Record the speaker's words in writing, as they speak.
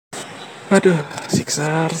Aduh,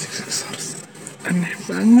 Sixers. Aneh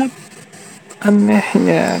banget.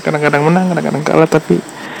 Anehnya kadang-kadang menang, kadang-kadang kalah, tapi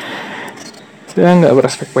saya nggak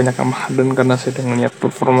berespek banyak sama Harden karena saya udah ngeliat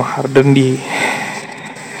performa Harden di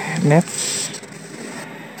Nets.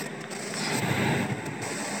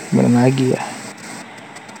 Mana lagi ya?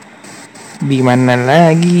 Di mana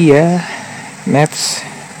lagi ya? Nets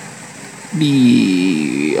di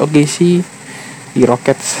oke sih, di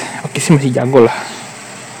Rockets. Oke sih masih jago lah.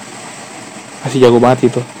 Masih jago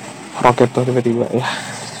banget itu. Rocket tuh tiba-tiba ya.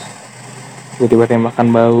 Tiba-tiba tembakan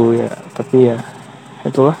bau ya. Tapi ya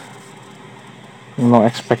itulah. No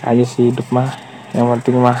expect aja sih hidup mah. Yang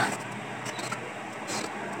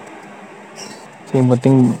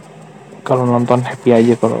penting kalau nonton happy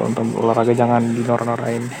aja, kalau nonton olahraga jangan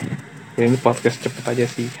dinora-norain. Ya ini podcast cepet aja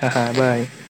sih. Haha, bye.